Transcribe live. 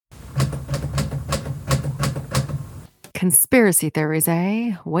Conspiracy theories,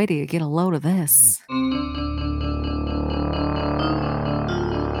 eh? Wait till you get a load of this.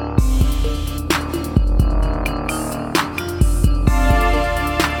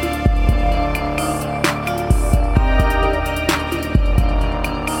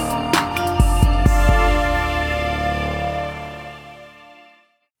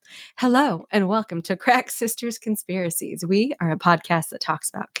 Hello, and welcome to Crack Sisters Conspiracies. We are a podcast that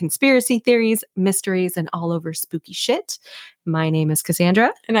talks about conspiracy theories, mysteries, and all over spooky shit. My name is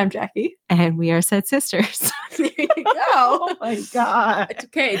Cassandra. And I'm Jackie. And we are said sisters. There you go. Oh my God. It's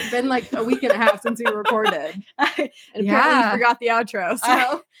okay. It's been like a week and a half since we recorded. And apparently you forgot the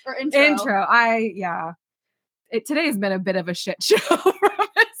outro. Or intro. Today's been a bit of a shit show from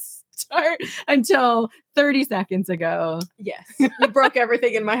the start until 30 seconds ago. Yes. You broke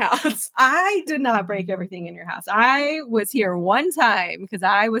everything in my house. I did not break everything in your house. I was here one time because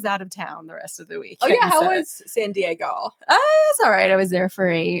I was out of town the rest of the week. Oh yeah, how was San Diego? It's all right. I was there for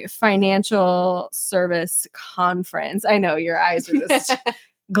a financial service conference. I know your eyes are just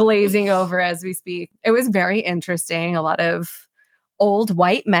glazing over as we speak. It was very interesting. A lot of old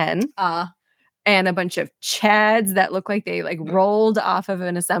white men. And a bunch of chads that look like they rolled off of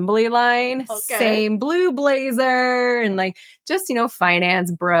an assembly line. Okay. Same blue blazer and just,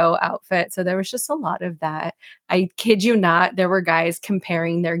 finance bro outfit. So there was just a lot of that. I kid you not, there were guys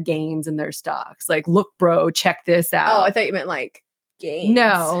comparing their gains and their stocks. Look, bro, check this out. Oh, I thought you meant gains.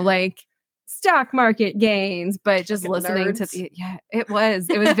 No, stock market gains, but just listening to it was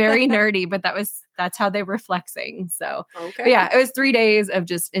very nerdy, but that's how they were flexing. So okay. Yeah, it was 3 days of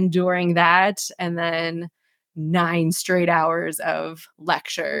just enduring that, and then 9 straight hours of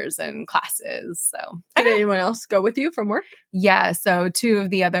lectures and classes. So did anyone else go with you from work? Yeah, so 2 of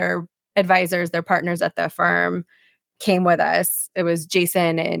the other advisors, their partners at the firm, came with us. It was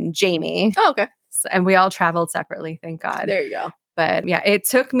Jason and Jamie. Oh, okay. And we all traveled separately, thank God. There you go. But yeah, it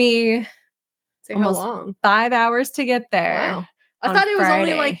took me almost how long? 5 hours to get there. Wow. I thought it was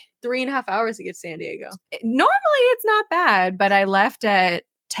Friday. Only 3.5 hours to get to San Diego. Normally it's not bad, but I left at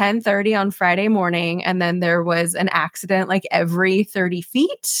 10:30 on Friday morning, and then there was an accident every 30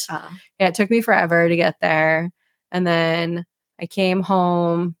 feet. Yeah, it took me forever to get there. And then I came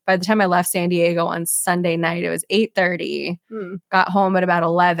home. By the time I left San Diego on Sunday night, it was 8:30. Got home at about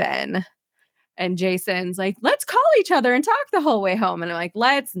 11. And Jason's like, let's call each other and talk the whole way home. And I'm like,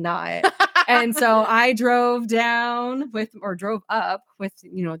 let's not. And so I drove up with,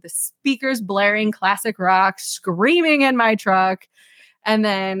 the speakers blaring classic rock, screaming in my truck. And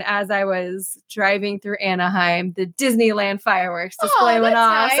then as I was driving through Anaheim, the Disneyland fireworks display went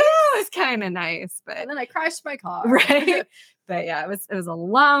off. Nice. So it was kind of nice. But and then I crashed my car. Right. But yeah, it was a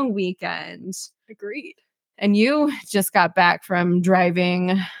long weekend. Agreed. And you just got back from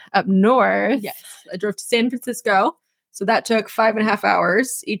driving up north. Yes. I drove to San Francisco. So that took 5.5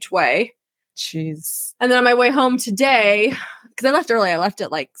 hours each way. Jeez. And then on my way home today, because I left early, I left at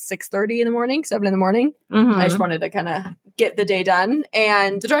 6:30 in the morning, 7 in the morning. Mm-hmm. I just wanted to kind of get the day done.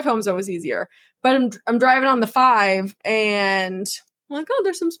 And the drive home is always easier. But I'm driving on the 5 and I'm like, oh,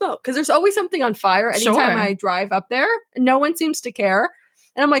 there's some smoke. Because there's always something on fire anytime I drive up there. No one seems to care.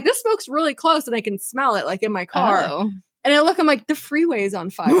 And I'm like, this smoke's really close and I can smell it in my car. Oh. And I look, I'm like, the freeway is on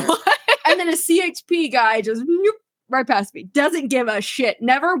fire. And then a CHP guy just right past me. Doesn't give a shit.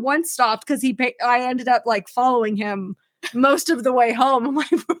 Never once stopped because I ended up following him most of the way home. I'm like,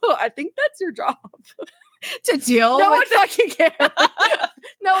 bro, I think that's your job. To deal no with one fucking cares.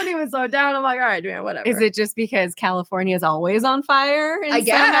 No one even slowed down. I'm like, all right, man, whatever. Is it just because California is always on fire? I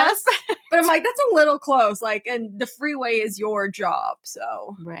guess. But I'm like, that's a little close. And the freeway is your job.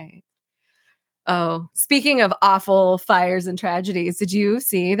 So. Right. Oh, speaking of awful fires and tragedies, did you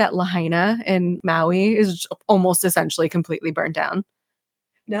see that Lahaina in Maui is almost essentially completely burned down?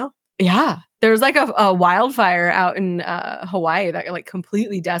 No. Yeah. There was a wildfire out in Hawaii that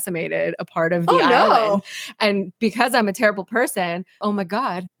completely decimated a part of the island. No. And because I'm a terrible person, oh my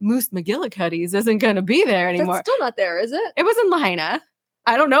God, Moose McGillicuddy's isn't going to be there anymore. It's still not there, is it? It was in Lahaina.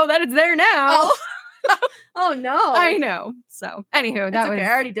 I don't know that it's there now. Oh. Oh no. I know. So anywho, that was okay.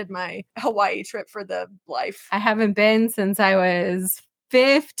 I already did my Hawaii trip for the life. I haven't been since I was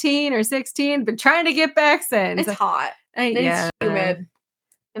 15 or 16, but trying to get back since. It's hot. It's humid.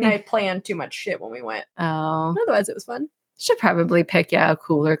 And I planned too much shit when we went. Oh. Otherwise it was fun. Should probably pick a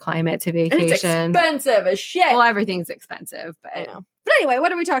cooler climate to vacation. It's expensive as shit. Well, everything's expensive, but I know. But anyway,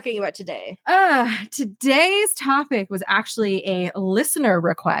 what are we talking about today? Today's topic was actually a listener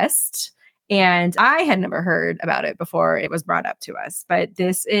request. And I had never heard about it before it was brought up to us. But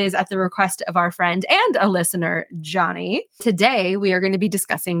this is at the request of our friend and a listener, Johnny. Today, we are going to be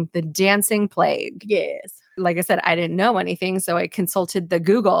discussing the dancing plague. Yes. Like I said, I didn't know anything. So I consulted the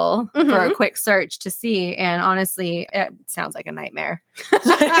Google for a quick search to see. And honestly, it sounds like a nightmare.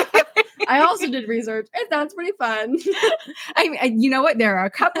 I also did research. It sounds pretty fun. You know what? There are a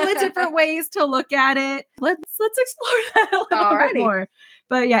couple of different ways to look at it. Let's explore that a little bit more.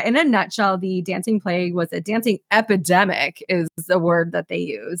 But yeah, in a nutshell, the dancing plague was a dancing epidemic is the word that they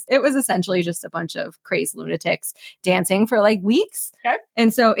use. It was essentially just a bunch of crazed lunatics dancing for like weeks. Okay.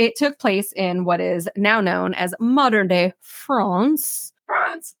 And so it took place in what is now known as modern day France.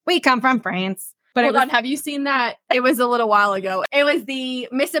 We come from France. But hold on, have you seen that? It was a little while ago. It was the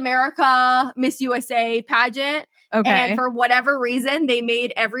Miss America, Miss USA pageant. Okay. And for whatever reason, they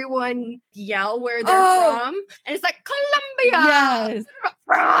made everyone yell where they're from. And it's like, Colombia! Yes.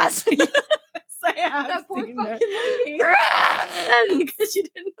 France! I have that poor seen fucking that. lady. Because she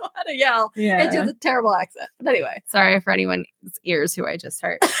didn't know how to yell. Yeah. It's just a terrible accent. But anyway. Sorry for anyone's ears who I just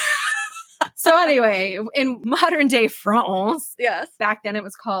heard. So anyway, in modern day France, yes, back then it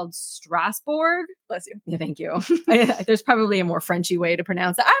was called Strasbourg. Bless you. Yeah, thank you. There's probably a more Frenchy way to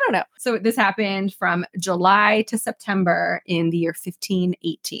pronounce it. I don't know. So this happened from July to September in the year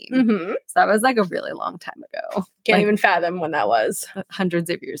 1518. Mm-hmm. So that was like a really long time ago. Can't even fathom when that was. Hundreds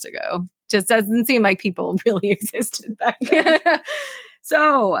of years ago. Just doesn't seem like people really existed back then.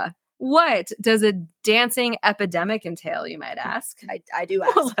 So what does a dancing epidemic entail, you might ask? I do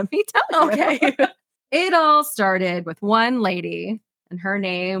ask. Well, let me tell you. Okay. It all started with one lady, and her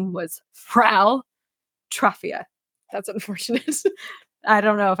name was Frau Truffia. That's unfortunate. I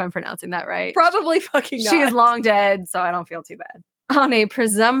don't know if I'm pronouncing that right. Probably fucking not. She is long dead, so I don't feel too bad. On a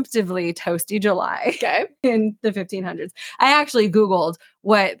presumptively toasty July in the 1500s. I actually Googled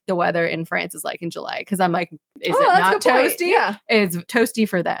what the weather in France is like in July because I'm like, is it not toasty? Yeah. It's toasty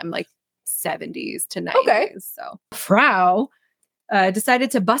for them, like 70s to 90s. Okay. So Frau decided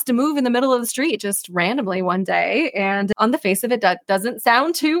to bust a move in the middle of the street just randomly one day. And on the face of it, that doesn't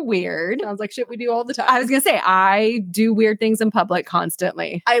sound too weird. Sounds like shit we do all the time. I was going to say, I do weird things in public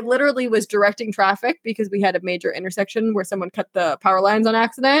constantly. I literally was directing traffic because we had a major intersection where someone cut the power lines on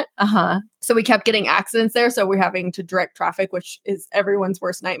accident. Uh-huh. So we kept getting accidents there. So we're having to direct traffic, which is everyone's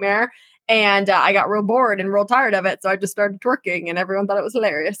worst nightmare. And I got real bored and real tired of it. So I just started twerking and everyone thought it was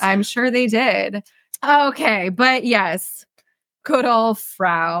hilarious. I'm sure they did. Okay. But yes. Good old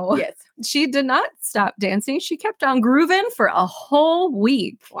Frau. Yes. She did not stop dancing. She kept on grooving for a whole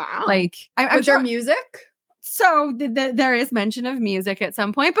week. Wow. Like, was there music? So there is mention of music at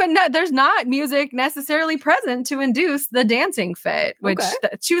some point, but no, there's not music necessarily present to induce the dancing fit, which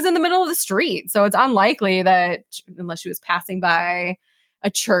she was in the middle of the street. So it's unlikely that unless she was passing by a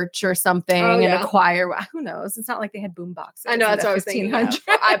church or something and a choir, who knows? It's not like they had boom boxes. I know, that's what I was thinking.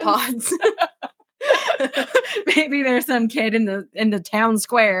 iPods. Maybe there's some kid in the town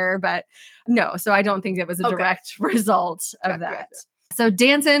square, but no. So I don't think it was a direct result of that. Gotcha. So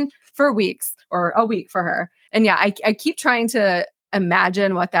dancing for weeks or a week for her. And yeah, I keep trying to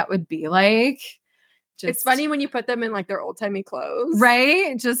imagine what that would be like. It's funny when you put them in like their old timey clothes,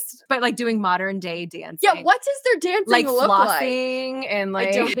 right? But like doing modern day dancing. Yeah, what does their dancing like look flossing and like?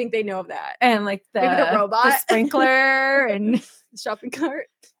 I don't think they know of that. And like maybe the robot, the sprinkler, and the shopping cart.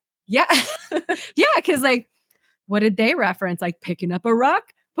 Yeah, yeah. Because like, what did they reference? Like picking up a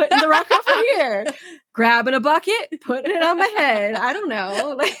rock, putting the rock over here, grabbing a bucket, putting it on my head. I don't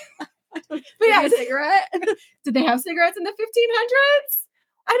know. Like, but yeah, a cigarette. Did they have cigarettes in the 1500s?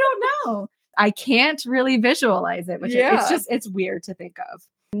 I don't know. I can't really visualize it, which it's weird to think of.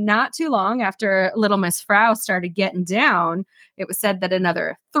 Not too long after Little Miss Frau started getting down, it was said that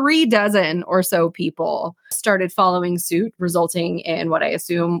another 36 or so people started following suit, resulting in what I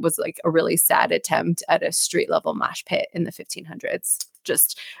assume was like a really sad attempt at a street level mosh pit in the 1500s.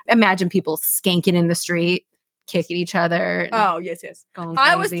 Just imagine people skanking in the street, kicking each other. Oh, yes.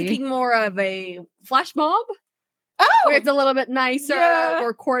 I was thinking more of a flash mob. Oh, where it's a little bit nicer,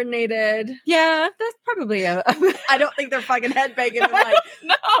 more coordinated. Yeah, that's probably I don't think they're fucking headbanging and like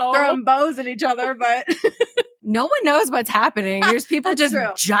throwing bows at each other, but no one knows what's happening. There's people just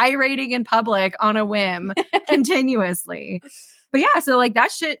gyrating in public on a whim continuously. But yeah, so like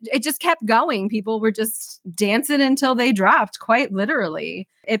that shit, it just kept going. People were just dancing until they dropped, quite literally.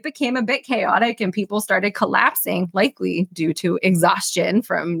 It became a bit chaotic and people started collapsing, likely due to exhaustion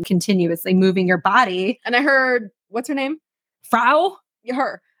from continuously moving your body. And I heard, what's her name? Frau?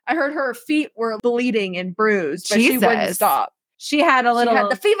 Her. I heard her feet were bleeding and bruised, but she wouldn't stop. She had a little... She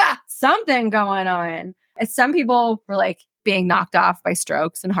had the fever. Something going on. And some people were like, being knocked off by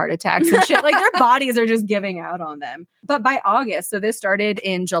strokes and heart attacks and shit. Like their bodies are just giving out on them. But by August, so this started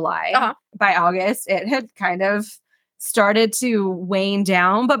in July. By August, it had kind of started to wane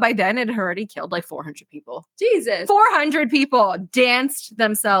down. But by then it had already killed like 400 people. Jesus. 400 people danced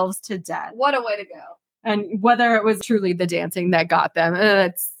themselves to death. What a way to go. And whether it was truly the dancing that got them,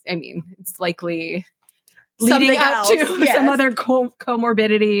 it's likely leading up to some other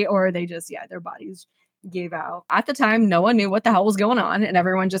comorbidity, or they just, their bodies gave out. At the time, no one knew what the hell was going on, and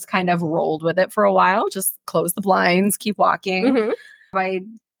everyone just kind of rolled with it for a while, just close the blinds, keep walking. Mm-hmm. By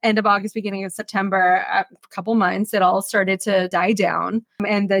end of August, beginning of September, a couple months, it all started to die down.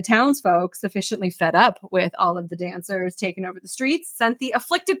 And the townsfolk, sufficiently fed up with all of the dancers taking over the streets, sent the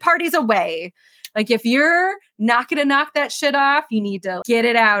afflicted parties away. Like, if you're not going to knock that shit off, you need to get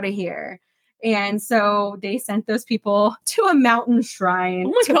it out of here. And so they sent those people to a mountain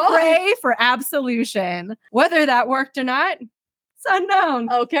shrine to pray for absolution. Whether that worked or not, it's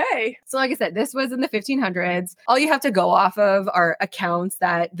unknown. Okay. So like I said, this was in the 1500s. All you have to go off of are accounts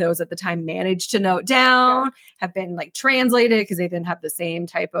that those at the time managed to note down, have been like translated because they didn't have the same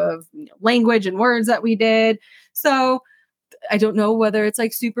type of language and words that we did. So I don't know whether it's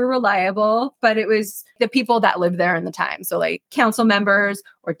like super reliable, but it was the people that lived there in the time. So like council members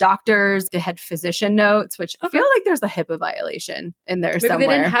or doctors, they had physician notes, which I feel like there's a HIPAA violation in there somewhere. They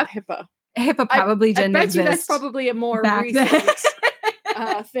didn't have HIPAA. HIPAA probably didn't exist. I bet you that's probably a more recent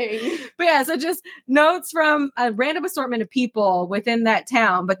thing. But so just notes from a random assortment of people within that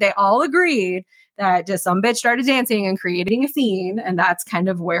town, but they all agreed that just some bitch started dancing and creating a scene, and that's kind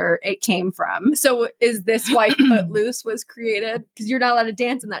of where it came from. So is this why Footloose was created? Because you're not allowed to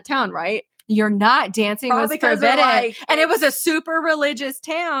dance in that town, right? You're not. Dancing was forbidden. And it was a super religious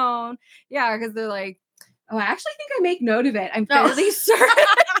town. Yeah, because they're like, oh, I actually think I make note of it. I'm fairly certain.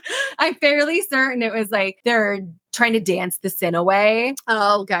 I'm fairly certain it was like they're trying to dance the sin away.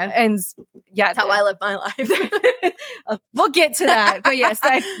 Oh, okay. And that's how I live my life. We'll get to that. But yes,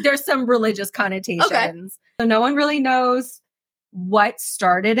 there's some religious connotations. Okay. So no one really knows what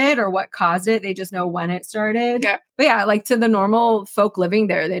started it or what caused it. They just know when it started. Yeah. But yeah, like to the normal folk living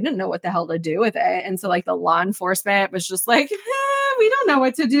there, they didn't know what the hell to do with it. And so like the law enforcement was just like, we don't know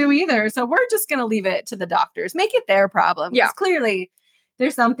what to do either. So we're just going to leave it to the doctors. Make it their problem. Yeah. Clearly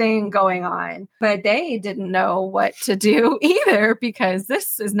there's something going on. But they didn't know what to do either, because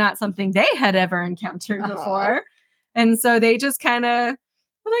this is not something they had ever encountered before. And so they just kind of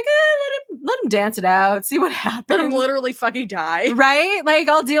were like, let him dance it out, see what happens. Let him literally fucking die. Right? Like,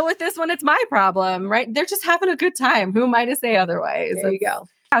 I'll deal with this when it's my problem, right? They're just having a good time. Who am I to say otherwise? There you go.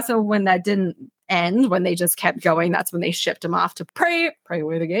 Yeah, so when that didn't end, when they just kept going, that's when they shipped him off to pray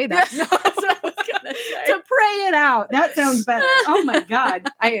away the gay. That's what I was gonna say. To pray it out. That sounds better. Oh my God.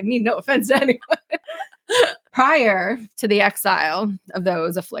 I mean, no offense to anyone. Prior to the exile of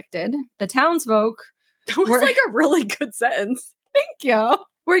those afflicted, the townsfolk were like a really good sentence. Thank you.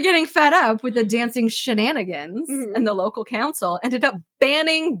 We're getting fed up with the dancing shenanigans, and the local council ended up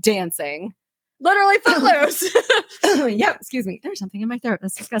banning dancing. Literally Footloose. Yep, excuse me. There's something in my throat.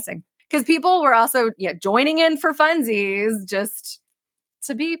 That's disgusting. Because people were also joining in for funsies, just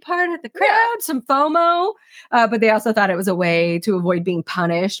to be part of the crowd, some FOMO. But they also thought it was a way to avoid being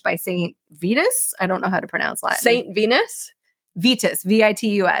punished by Saint Vitus. I don't know how to pronounce Latin. Saint Venus? Vitus,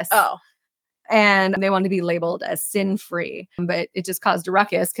 Vitus. Oh. And they wanted to be labeled as sin-free. But it just caused a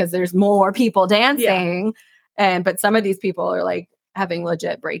ruckus because there's more people dancing. Yeah. But some of these people are like having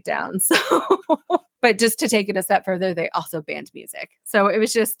legit breakdowns. But just to take it a step further, they also banned music. So it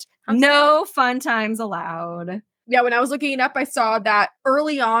was just no fun times allowed. Yeah, when I was looking it up, I saw that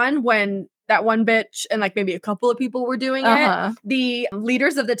early on when that one bitch and like maybe a couple of people were doing it, the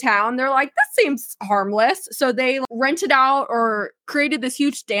leaders of the town, they're like, this seems harmless. So they rented out or created this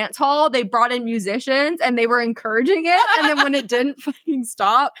huge dance hall. They brought in musicians and they were encouraging it. And then when it didn't fucking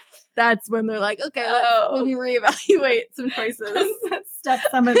stop, that's when they're like, okay, let me reevaluate some choices. Let's step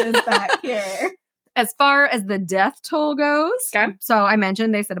some of this back here. As far as the death toll goes, so I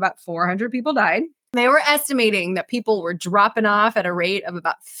mentioned they said about 400 people died. They were estimating that people were dropping off at a rate of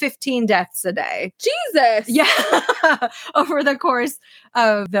about 15 deaths a day. Jesus! Yeah. Over the course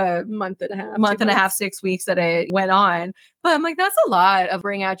of the month and a half, 6 weeks that it went on. But I'm like, that's a lot of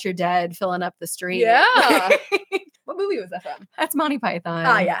bring out your dead, filling up the street. Yeah. What movie was that from? That's Monty Python.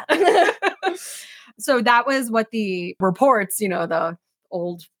 Oh, yeah. So that was what the reports, the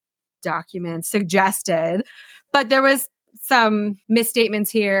old documents suggested. But there was some misstatements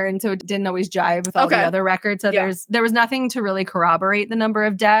here, and so it didn't always jive with all the other records. So there was nothing to really corroborate the number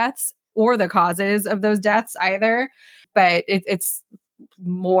of deaths or the causes of those deaths either. But it's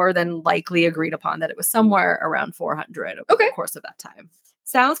more than likely agreed upon that it was somewhere around 400 over the course of that time.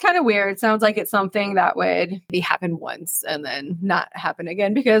 Sounds kind of weird. Sounds like it's something that would be happen once and then not happen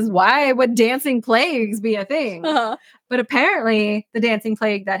again, because why would dancing plagues be a thing? But apparently the dancing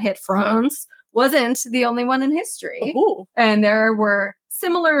plague that hit France wasn't the only one in history. Ooh. And there were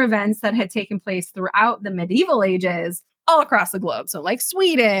similar events that had taken place throughout the medieval ages all across the globe. So like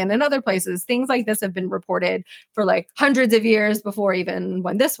Sweden and other places, things like this have been reported for like hundreds of years before even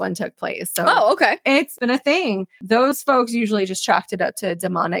when this one took place. So okay. It's been a thing. Those folks usually just chalked it up to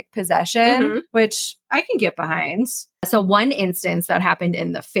demonic possession, which I can get behind. So one instance that happened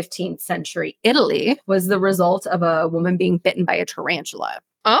in the 15th century Italy was the result of a woman being bitten by a tarantula.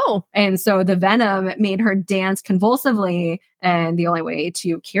 Oh. And so the venom made her dance convulsively, and the only way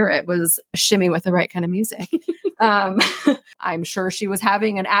to cure it was shimmy with the right kind of music. I'm sure she was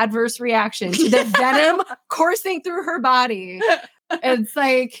having an adverse reaction to the venom coursing through her body. It's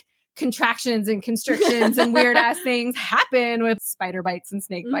like contractions and constrictions and weird ass things happen with spider bites and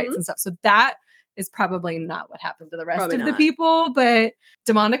snake bites and stuff. So that is probably not what happened to the rest of the people, but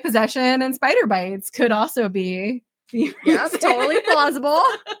demonic possession and spider bites could also be. Yeah, totally plausible.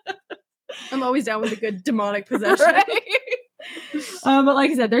 I'm always down with a good demonic possession. Right? But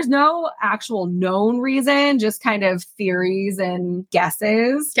like I said, there's no actual known reason, just kind of theories and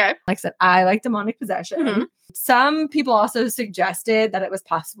guesses. Okay. Like I said, I like demonic possession. Some people also suggested that it was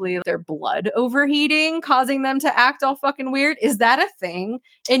possibly their blood overheating, causing them to act all fucking weird. Is that a thing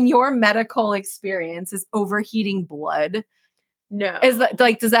in your medical experience? Is overheating blood? No. Is that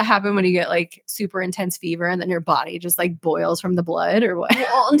like, does that happen when you get like super intense fever and then your body just like boils from the blood or what?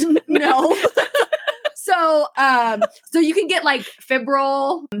 Well, no. So you can get like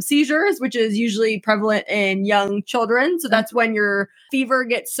febrile seizures, which is usually prevalent in young children. So that's when your fever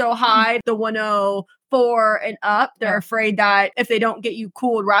gets so high, the 104 and up, they're afraid that if they don't get you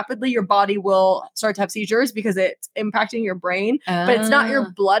cooled rapidly, your body will start to have seizures because it's impacting your brain. But it's not your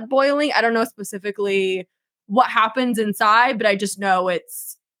blood boiling. I don't know specifically what happens inside, but I just know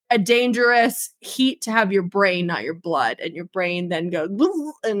it's a dangerous heat to have your brain, not your blood, and your brain then goes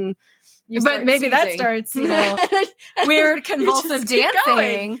and but maybe that starts, weird convulsive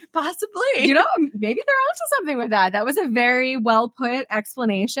dancing. Possibly. Maybe they're onto something with that. That was a very well put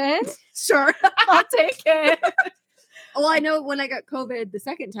explanation. Sure. I'll take it. Well, I know when I got COVID the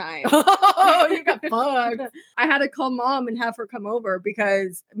second time. Oh, you got bugged. I had to call mom and have her come over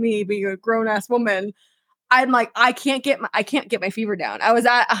because me being a grown ass woman, I'm like, I can't get my fever down. I was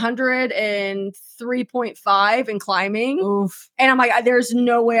at 103.5 and climbing. Oof. And I'm like, there's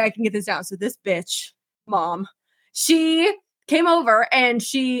no way I can get this down. So this bitch, mom, she came over and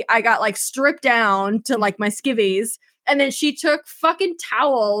I got like stripped down to like my skivvies. And then she took fucking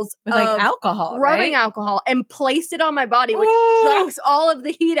towels with like alcohol, rubbing alcohol, and placed it on my body, which sucks all of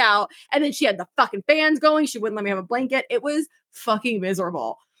the heat out. And then she had the fucking fans going. She wouldn't let me have a blanket. It was fucking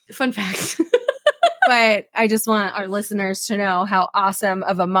miserable. Fun fact. But I just want our listeners to know how awesome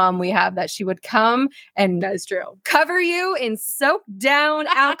of a mom we have, that she would come and that is true. Cover you in soaked down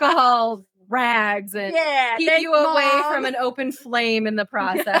alcohol rags and keep you away from an open flame in the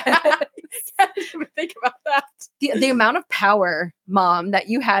process. I didn't even think about that. The amount of power, mom, that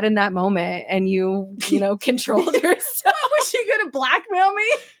you had in that moment, and you controlled yourself. Was she going to blackmail me?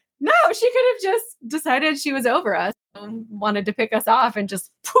 No, she could have just decided she was over us, wanted to pick us off, and just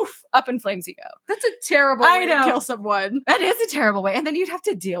poof, up in flames you go. That's a terrible way to kill someone. That is a terrible way. And then you'd have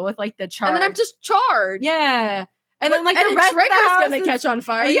to deal with like the charge. And then I'm just charred. Yeah. And then like the rest trigger's of the house going to catch on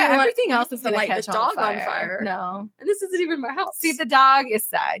fire. Yeah, everything else is going to catch the dog on fire. No. And this isn't even my house. See, the dog is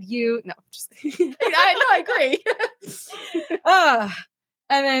sad. Just I agree.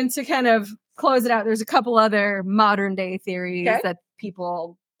 And then to kind of close it out, there's a couple other modern day theories that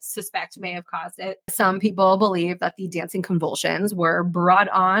people suspect may have caused it. Some people believe that the dancing convulsions were brought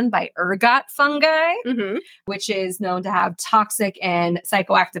on by ergot fungi, which is known to have toxic and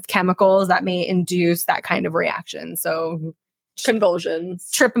psychoactive chemicals that may induce that kind of reaction. So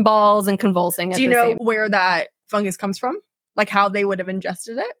convulsions, tripping balls and convulsing. Do you know where that fungus comes from? Like how they would have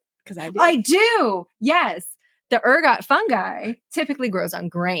ingested it? Because I do. Yes. The ergot fungi typically grows on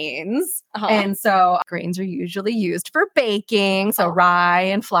grains. And so grains are usually used for baking. So rye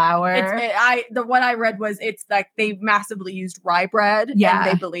and flour. What I read was it's like they massively used rye bread. Yeah. And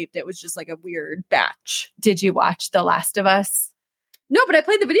they believed it was just like a weird batch. Did you watch The Last of Us? No, but I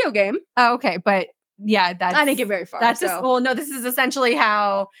played the video game. Oh, okay. But yeah, I didn't get very far. This is essentially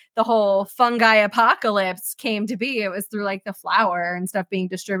how the whole fungi apocalypse came to be. It was through like the flour and stuff being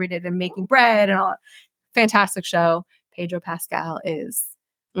distributed and making bread and all. Fantastic show. Pedro Pascal is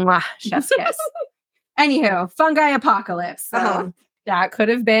chef's kiss. Anywho, fungi apocalypse. That could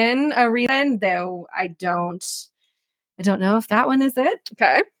have been a reason, though I don't I don't know if that one is it.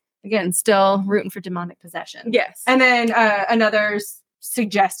 Okay. Again, still rooting for demonic possession. Yes. And then another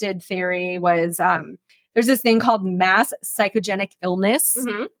suggested theory was there's this thing called mass psychogenic illness,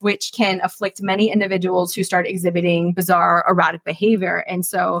 which can afflict many individuals who start exhibiting bizarre erratic behavior. And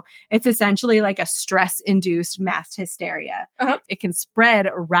so it's essentially like a stress-induced mass hysteria. It can spread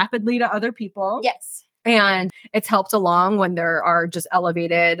rapidly to other people. Yes. And it's helped along when there are just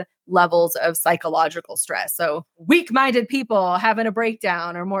elevated levels of psychological stress. So weak-minded people having a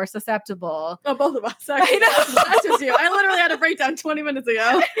breakdown are more susceptible. Oh, both of us. I know. That's just you. I literally had a breakdown 20 minutes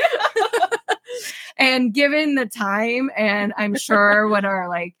ago. And given the time, and I'm sure what are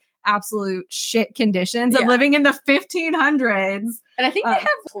like absolute shit conditions of living in the 1500s. And I think they have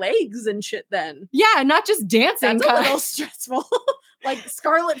plagues and shit then. Yeah, not just dancing. That's a little stressful. Like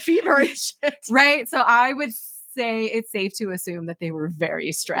scarlet fever and shit. Right. So I would say it's safe to assume that they were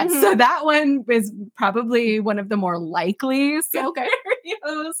very stressed. So that one is probably one of the more likely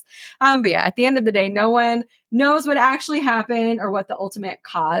scenarios. But yeah, at the end of the day, no one knows what actually happened or what the ultimate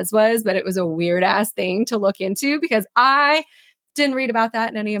cause was, but it was a weird ass thing to look into because I didn't read about that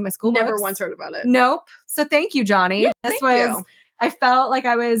in any of my school books. Never once heard about it. Nope. So thank you, Johnny. Yeah, this was, I felt like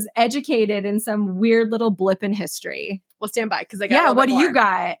I was educated in some weird little blip in history. Well, stand by because I got what do you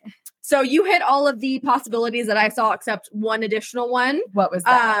got? So you hit all of the possibilities that I saw except one additional one. What was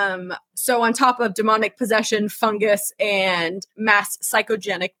that? So on top of demonic possession, fungus, and mass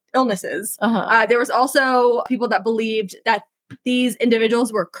psychogenic illnesses, there was also people that believed that these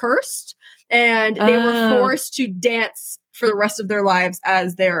individuals were cursed and they were forced to dance for the rest of their lives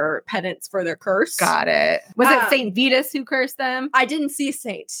as their penance for their curse. Got it. Was it Saint Vitus who cursed them? I didn't see a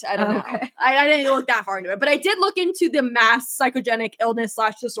saint. I don't know. I didn't look that far into it, but I did look into the mass psychogenic illness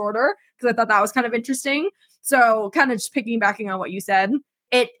 / disorder because I thought that was kind of interesting. So kind of just piggybacking on what you said.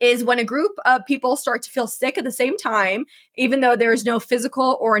 It is when a group of people start to feel sick at the same time, even though there is no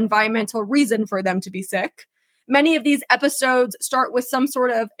physical or environmental reason for them to be sick. Many of these episodes start with some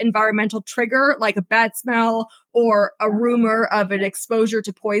sort of environmental trigger, like a bad smell or a rumor of an exposure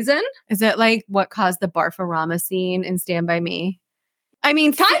to poison. Is it like what caused the Barfarama scene in Stand By Me? I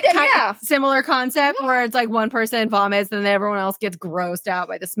mean, kind of similar concept where it's like one person vomits and then everyone else gets grossed out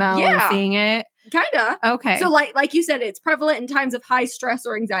by the smell and seeing it. Kind of. Okay. So like you said, it's prevalent in times of high stress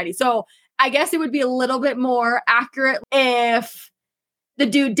or anxiety. So I guess it would be a little bit more accurate if the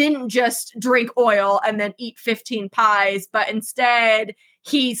dude didn't just drink oil and then eat 15 pies, but instead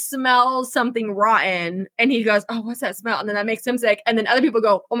he smells something rotten and he goes, oh, what's that smell? And then that makes him sick. And then other people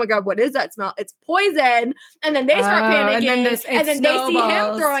go, oh my God, what is that smell? It's poison. And then they start panicking. And then they see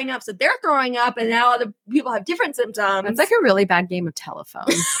him throwing up. So they're throwing up and now other people have different symptoms. It's like a really bad game of telephone.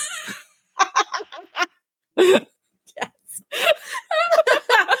 Yes.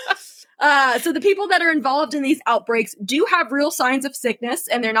 So the people that are involved in these outbreaks do have real signs of sickness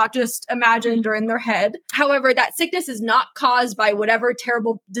and they're not just imagined or in their head. However, that sickness is not caused by whatever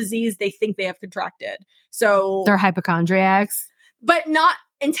terrible disease they think they have contracted. So they're hypochondriacs, but not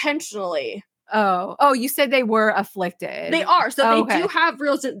intentionally. Oh, you said they were afflicted. They are. So they do have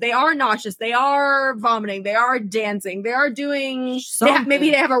they are nauseous. They are vomiting. They are dancing. They are doing, maybe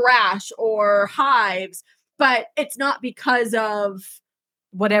they have a rash or hives, but it's not because of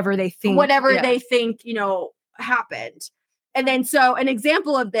whatever they think, they think, happened. And then, so an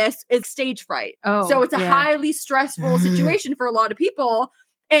example of this is stage fright. So it's a highly stressful situation for a lot of people.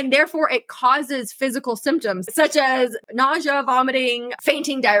 And therefore it causes physical symptoms such as nausea, vomiting,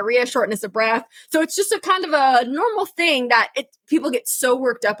 fainting, diarrhea, shortness of breath. So it's just a kind of a normal thing that people get so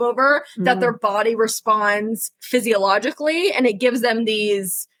worked up over that their body responds physiologically and it gives them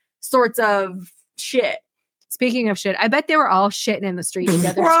these sorts of shit. Speaking of shit, I bet they were all shitting in the street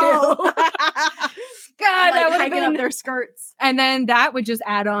together too. God, that would have been up their skirts. And then that would just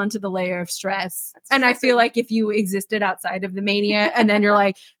add on to the layer of stress. And I feel like if you existed outside of the mania and then you're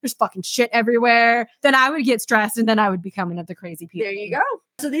like, there's fucking shit everywhere, then I would get stressed and then I would become one of the crazy people. There you go.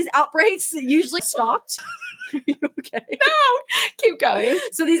 So these outbreaks usually stopped. Are you okay? No, keep going.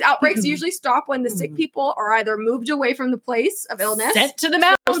 So these outbreaks usually stop when the sick people are either moved away from the place of illness, sent to the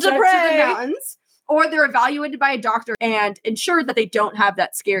mountains to pray, or they're evaluated by a doctor and ensured that they don't have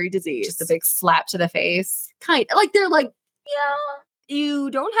that scary disease. Just a big slap to the face. Kind of like they're like, yeah, you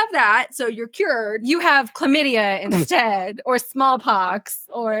don't have that, so you're cured. You have chlamydia instead, or smallpox,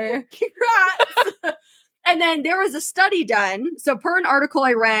 or And then there was a study done. So per an article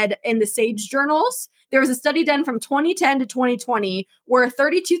I read in the Sage journals, there was a study done from 2010 to 2020 where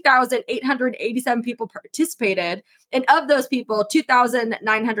 32,887 people participated. And of those people,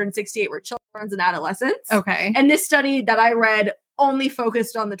 2,968 were children and adolescents. Okay. And this study that I read only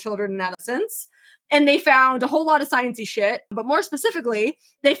focused on the children and adolescents. And they found a whole lot of sciencey shit. But more specifically,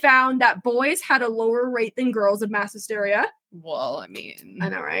 they found that boys had a lower rate than girls of mass hysteria. Well, I mean, I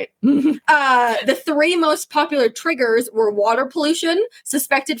know, right? The 3 most popular triggers were water pollution,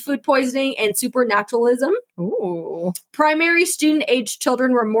 suspected food poisoning, and supernaturalism. Ooh. Primary student-aged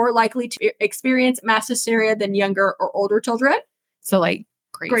children were more likely to experience mass hysteria than younger or older children. So, like,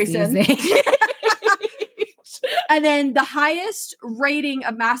 Grayson. And then the highest rating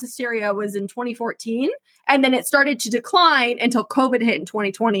of mass hysteria was in 2014. And then it started to decline until COVID hit in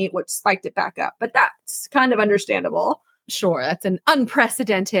 2020, which spiked it back up. But that's kind of understandable. Sure, that's an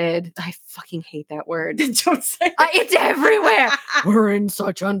unprecedented. I fucking hate that word. Don't say it. It's everywhere. We're in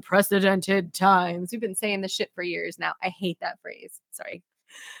such unprecedented times. We've been saying this shit for years now. I hate that phrase. Sorry.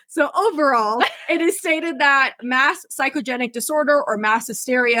 So overall, it is stated that mass psychogenic disorder or mass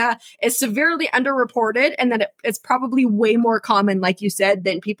hysteria is severely underreported and that it's probably way more common, like you said,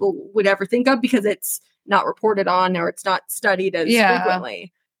 than people would ever think of because it's not reported on or it's not studied as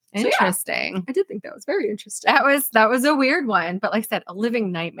frequently. Interesting. So, I did think that was very interesting. That was a weird one, but like I said, a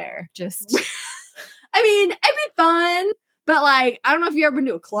living nightmare. Just I mean, it'd be fun, but like I don't know if you ever been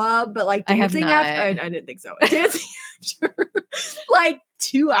to a club, but like dancing after I didn't think so. Dancing after like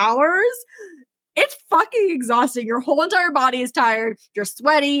 2 hours, it's fucking exhausting. Your whole entire body is tired. You're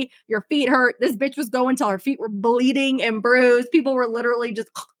sweaty. Your feet hurt. This bitch was going till her feet were bleeding and bruised. People were literally just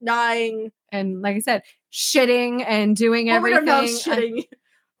dying. And like I said, shitting and doing everything. Shitting.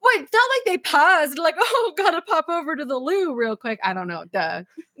 Wait, it's not like they paused, like, oh, gotta pop over to the loo real quick. I don't know. Duh.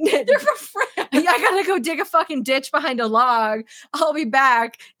 They're for friends. I gotta go dig a fucking ditch behind a log. I'll be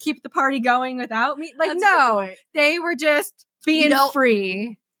back. Keep the party going without me. Like, no, they were just being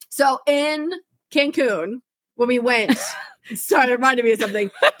free. So in Cancun, when we went, sorry, it reminded me of something.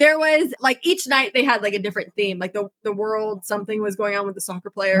 There was like each night they had like a different theme. Like the world something was going on with the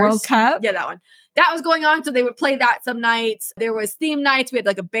soccer players. World Cup? Yeah, that one. That was going on. So they would play that some nights. There was theme nights. We had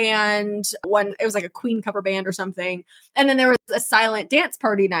like a band. It was like a Queen cover band or something. And then there was a silent dance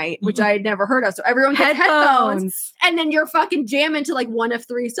party night, which I had never heard of. So everyone had headphones. And then you're fucking jamming to like one of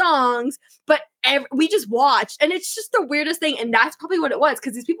 3 songs. But we just watched. And it's just the weirdest thing. And that's probably what it was.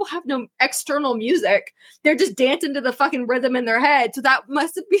 Because these people have no external music. They're just dancing to the fucking rhythm in their head. So that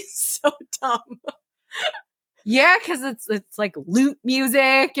must have been so dumb. Yeah, because it's like lute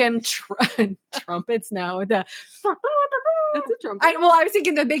music and trumpets. No, that's a trumpet. I was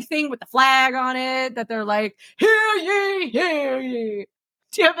thinking the big thing with the flag on it that they're like, hear ye, hear ye.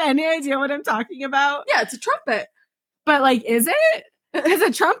 Do you have any idea what I'm talking about? Yeah, it's a trumpet. But like, is it? Because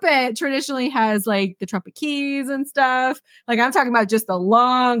a trumpet traditionally has like the trumpet keys and stuff. Like I'm talking about just the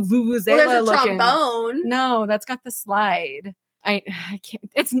long vuvuzela looking. Trombone. No, that's got the slide. I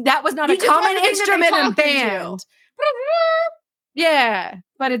can't. That was not a common instrument in band. Yeah,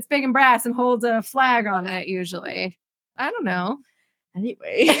 but it's big and brass and holds a flag on it usually. I don't know.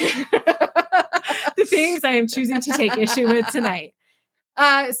 Anyway, the things I am choosing to take issue with tonight.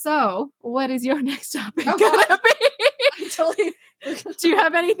 So what is your next topic gonna be? Do you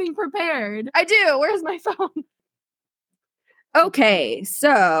have anything prepared? I do. Where's my phone? Okay,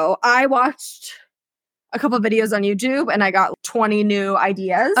 so I watched a couple of videos on YouTube and I got 20 new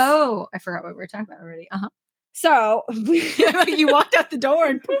ideas. Oh, I forgot what we were talking about already. So you walked out the door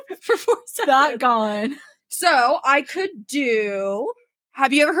and for 4 seconds. Not gone. So I could do.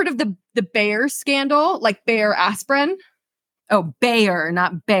 Have you ever heard of the Bayer scandal? Like Bayer aspirin? Oh, Bayer,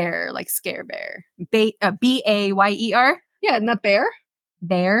 not bear, like Scare Bear. Bayer. Yeah, isn't that Bayer?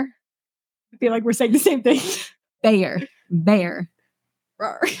 Bayer. I feel like we're saying the same thing. Bayer.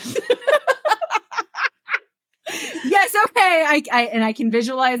 Yes, okay. I can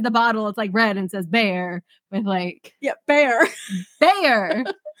visualize the bottle. It's like red and says Bayer with like Bayer.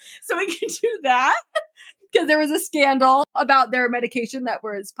 So we can do that because there was a scandal about their medication that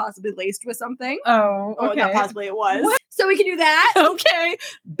was possibly laced with something. Oh, okay. Not possibly it was. What? So we can do that. Okay,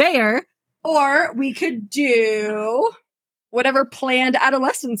 Bayer. Or we could do whatever planned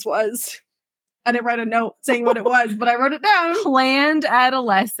adolescence was. I didn't write a note saying what it was, but I wrote it down. Planned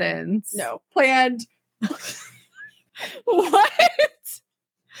adolescence. No, planned. What?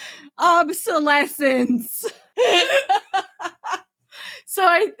 Obsolescence.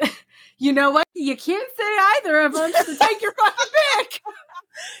 So you know what? You can't say either of them, so take your fucking pick.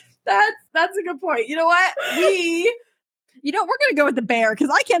 That's a good point. You know what? We're going to go with the Bayer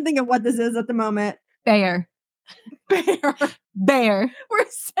because I can't think of what this is at the moment. Bayer. We're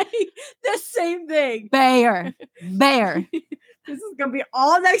saying the same thing. Bayer. This is going to be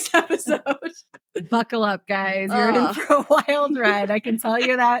all next episode. Buckle up, guys. You're in for a wild ride. I can tell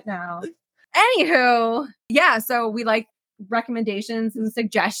you that now. Anywho, yeah, so we like recommendations and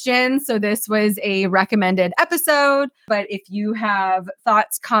suggestions. So this was a recommended episode. But if you have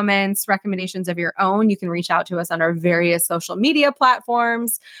thoughts, comments, recommendations of your own, you can reach out to us on our various social media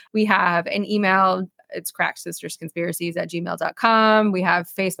platforms. We have an email. It's cracksedsistersconspiracies@gmail.com. We have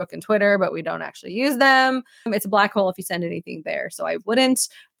Facebook and Twitter, but we don't actually use them. It's a black hole if you send anything there. So I wouldn't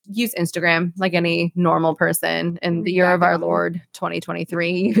use Instagram like any normal person in the year of our Lord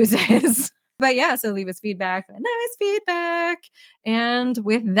 2023 uses. But yeah, so leave us feedback. Nice feedback. And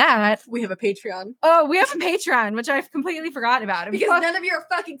with that, we have a Patreon. Oh, we have a Patreon, which I've completely forgotten about. Because none of you are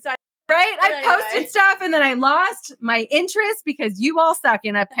fucking signed. Right? I posted stuff and then I lost my interest because you all suck.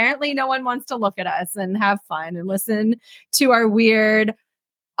 And apparently no one wants to look at us and have fun and listen to our weird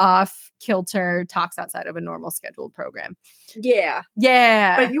off-kilter talks outside of a normal scheduled program. Yeah.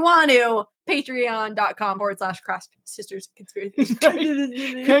 Yeah. But if you want to,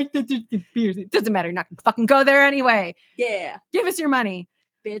 patreon.com/cracksedsistersconspiracies. Doesn't matter. You're not going to fucking go there anyway. Yeah. Give us your money.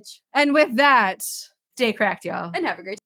 Bitch. And with that, stay cracked, y'all. And have a great